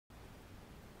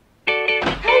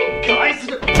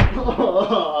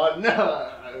Oh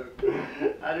no,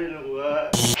 that didn't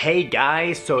work. Hey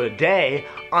guys, so today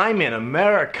I'm in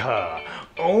America.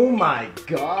 Oh my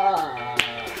god.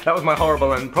 That was my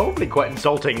horrible and probably quite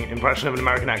insulting impression of an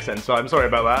American accent, so I'm sorry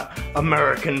about that.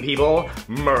 American people.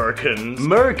 Americans.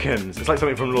 Americans. It's like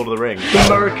something from Lord of the Rings. The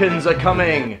Americans are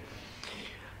coming.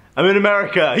 I'm in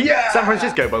America. Yeah! San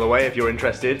Francisco, by the way, if you're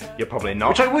interested. You're probably not.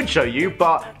 Which I would show you,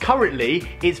 but currently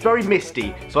it's very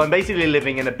misty. So I'm basically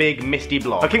living in a big misty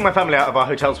block. I kicked my family out of our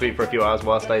hotel suite for a few hours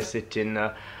whilst I sit in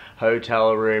a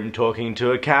hotel room talking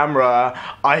to a camera.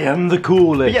 I am the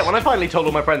coolest. But yeah, when I finally told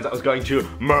all my friends that I was going to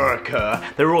America,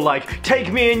 they were all like,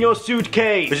 take me in your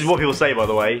suitcase. Which is what people say, by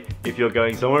the way, if you're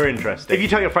going somewhere interesting. If you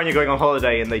tell your friend you're going on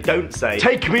holiday and they don't say,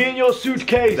 take me in your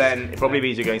suitcase, then it probably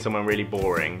means you're going somewhere really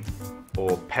boring,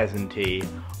 or peasanty,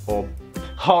 or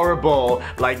horrible,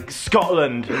 like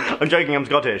Scotland. I'm joking, I'm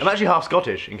Scottish. I'm actually half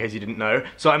Scottish, in case you didn't know,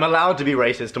 so I'm allowed to be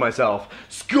racist to myself.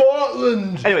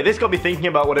 Scotland! Anyway, this got me thinking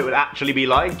about what it would actually be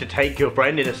like to take your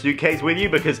friend in a suitcase with you,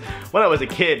 because when I was a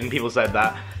kid and people said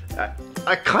that,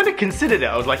 I kind of considered it.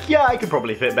 I was like, yeah, I could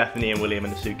probably fit Bethany and William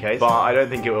in a suitcase, but I don't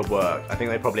think it would work. I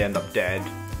think they'd probably end up dead.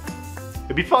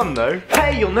 It'd be fun though.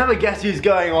 Hey, you'll never guess who's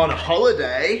going on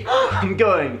holiday. I'm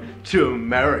going to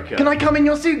America. Can I come in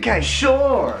your suitcase?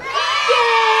 Sure.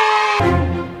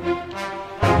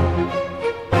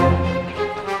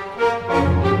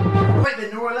 Wait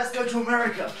then, Nora, let's go to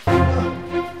America.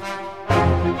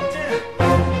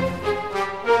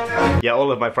 Yeah,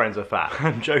 all of my friends are fat.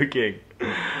 I'm joking.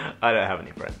 I don't have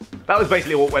any friends. That was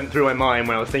basically what went through my mind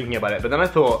when I was thinking about it, but then I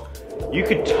thought, you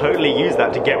could totally use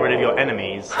that to get rid of your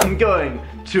enemies. I'm going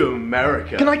to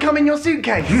America. Can I come in your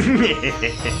suitcase?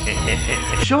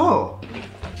 Sure.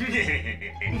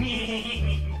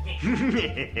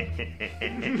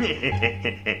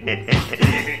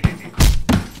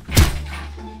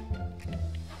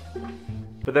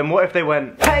 But then what if they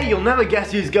went, hey, you'll never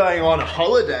guess who's going on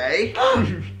holiday.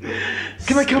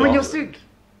 Can I come in your suit?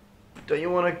 Don't you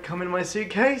want to come in my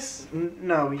suitcase?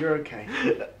 No, you're okay.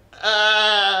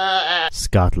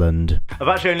 Scotland. I've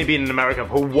actually only been in America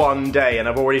for one day and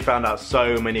I've already found out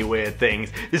so many weird things.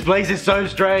 This place is so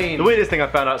strange. The weirdest thing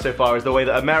I've found out so far is the way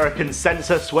that Americans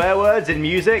censor swear words in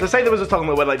music. So say there was a song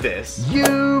that went like this.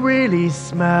 You really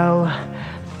smell.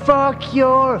 Fuck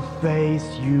your face,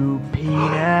 you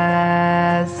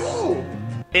penis.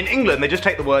 In England, they just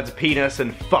take the words penis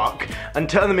and fuck and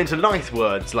turn them into nice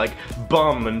words like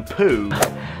bum and poo.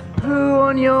 Poo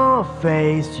on your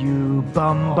face, you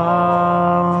bum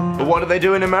bum. But what do they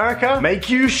do in America? Make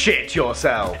you shit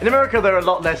yourself. In America, they're a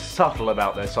lot less subtle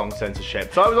about their song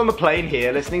censorship. So I was on the plane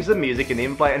here listening to the music and the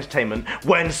in-flight entertainment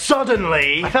when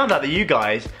suddenly I found out that you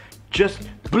guys just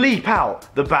bleep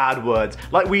out the bad words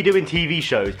like we do in TV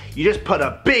shows. You just put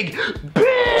a big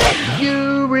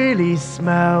you really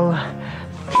smell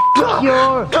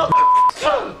your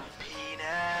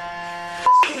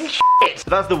so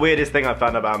that's the weirdest thing I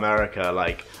found about America,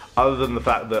 like, other than the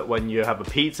fact that when you have a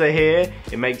pizza here,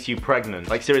 it makes you pregnant.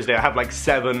 Like, seriously, I have like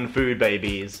 7 food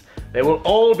babies. They will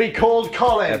all be called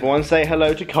Colin. Everyone say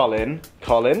hello to Colin.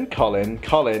 Colin, Colin,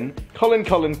 Colin, Colin,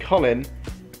 Colin, Colin.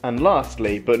 And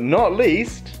lastly, but not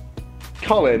least,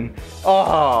 Colin.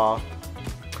 Ah.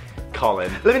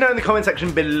 Colin. Let me know in the comment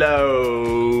section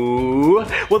below.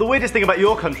 Well, the weirdest thing about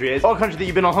your country is, or country that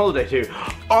you've been on holiday to,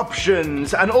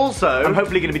 options. And also, I'm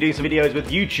hopefully going to be doing some videos with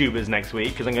YouTubers next week,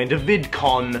 because I'm going to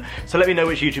VidCon. So let me know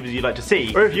which YouTubers you'd like to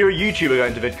see. Or if you're a YouTuber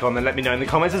going to VidCon, then let me know in the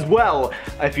comments as well,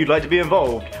 if you'd like to be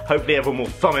involved. Hopefully everyone will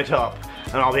thumb it up,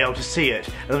 and I'll be able to see it,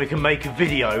 and then we can make a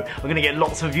video. I'm gonna get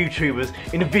lots of YouTubers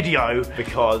in a video,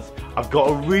 because I've got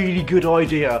a really good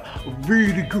idea. A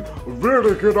really good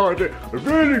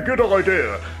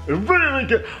idea.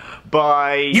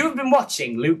 Bye. You've been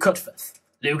watching Luke Cutforth.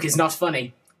 Luke is not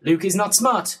funny. Luke is not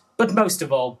smart. But most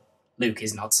of all, Luke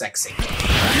is not sexy.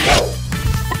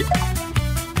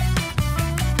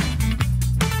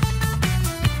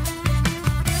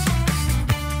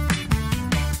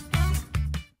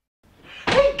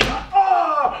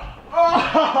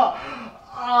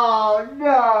 Oh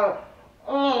no!